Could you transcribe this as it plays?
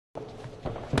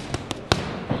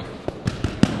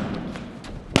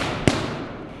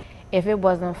If it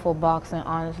wasn't for boxing,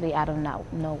 honestly, I do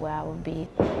not know where I would be.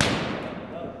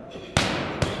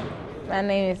 My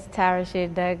name is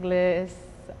Tarasha Douglas.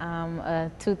 I'm a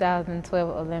 2012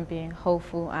 Olympian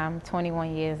hopeful. I'm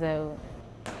 21 years old.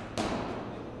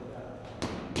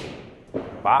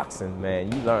 Boxing, man,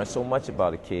 you learn so much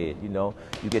about a kid, you know.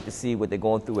 You get to see what they're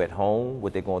going through at home,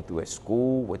 what they're going through at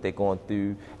school, what they're going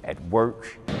through at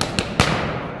work.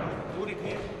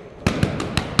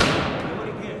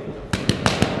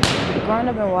 Growing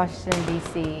up in Washington,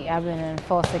 D.C., I've been in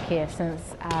foster care since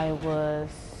I was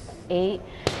 8.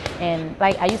 And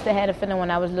like, I used to have a feeling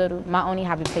when I was little, my only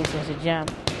happy place was the gym.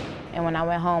 And when I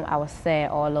went home, I was sad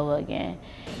all over again.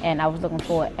 And I was looking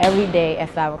forward every day at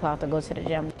 5 o'clock to go to the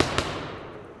gym.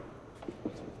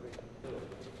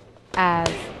 I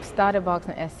started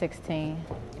boxing at 16.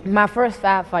 My first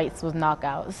 5 fights was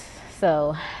knockouts,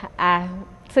 so I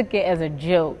took it as a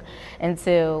joke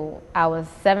until I was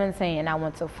 17 and I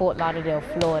went to Fort Lauderdale,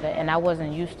 Florida, and I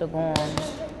wasn't used to going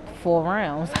 4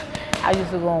 rounds. I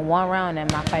used to go in 1 round and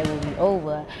my fight would be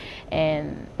over.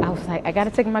 And I was like, I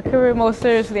gotta take my career more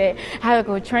seriously. I gotta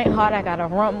go train hard, I gotta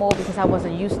run more because I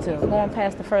wasn't used to going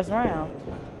past the first round.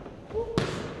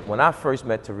 When I first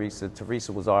met Teresa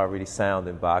was already sound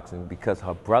in boxing because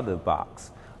her brother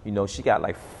boxed. You know, she got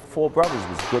like 4 brothers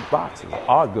was good boxers,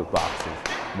 are good boxers.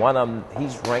 One of them,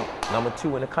 he's ranked number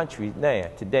 2 in the country now,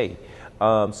 today.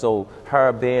 So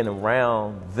her being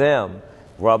around them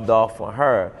rubbed off on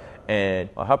her. And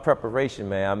her preparation,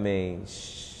 man, I mean,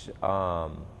 is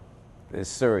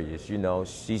serious, you know.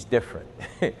 She's different.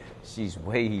 She's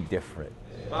way different.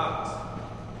 Box.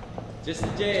 Just a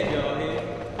jab, y'all here.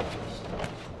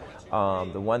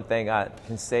 The one thing I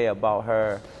can say about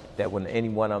her, that when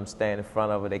anyone of them stand in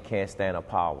front of her, they can't stand her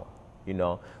power, you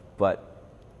know. But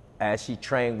as she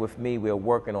trained with me, we're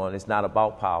working on it. It's not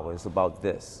about power, it's about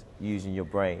this, using your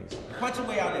brains. Punch your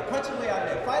way out there, punch your way out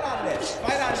there, fight out of there,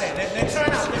 fight out of there. Then turn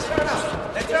out, then turn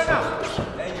out, then turn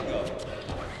out. There you go.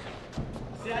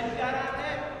 See how you got out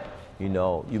there? You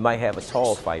know, you might have a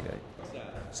tall fighter.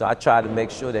 So I try to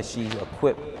make sure that she's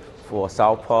equipped for a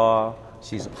southpaw,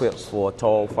 she's equipped for a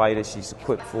tall fighter, she's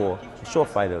equipped for a short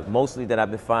fighter. Mostly that I've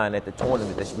been finding at the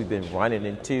tournament that we've been running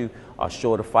into are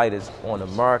shorter fighters on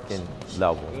American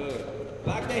level. Good.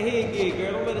 Lock that head gear,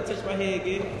 girl. Don't let her touch my head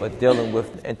gear. But dealing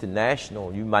with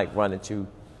international, you might run into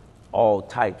all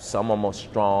types. Some of them are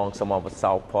strong, some of them are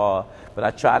southpaw. But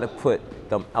I try to put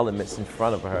them elements in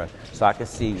front of her so I can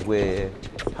see where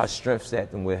her strength's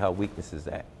at and where her weaknesses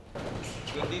at.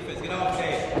 Good defense. Get off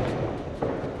there.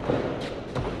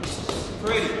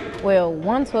 Pretty. Well,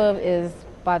 112 is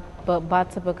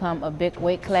about to become a big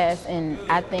weight class, and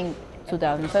I think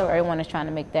 2012, everyone is trying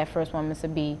to make that first woman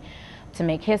to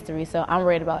make history. So I'm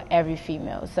worried about every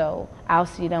female. So I'll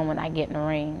see them when I get in the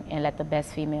ring and let the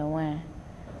best female win.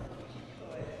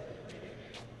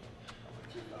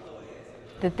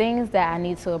 The things that I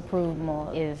need to improve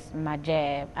more is my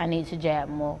jab. I need to jab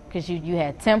more because you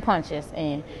had 10 punches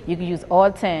and you can use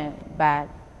all 10 by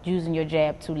using your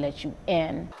jab to let you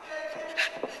in.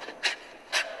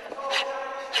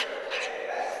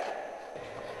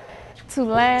 To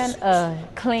land a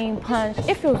clean punch,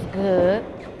 it feels good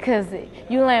because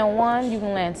you land 1, you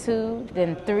can land 2,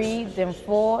 then 3, then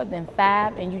 4, then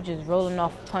 5, and you just rolling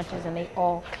off punches and they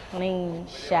all clean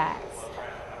shots.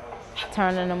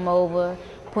 Turning them over,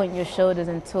 putting your shoulders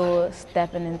into it,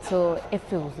 stepping into it, it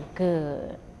feels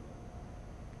good,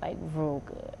 like real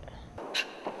good.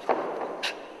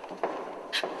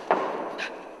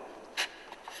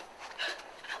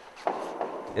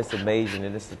 It's amazing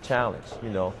and it's a challenge, you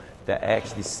know, to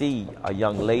actually see a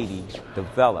young lady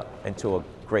develop into a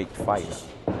great fighter.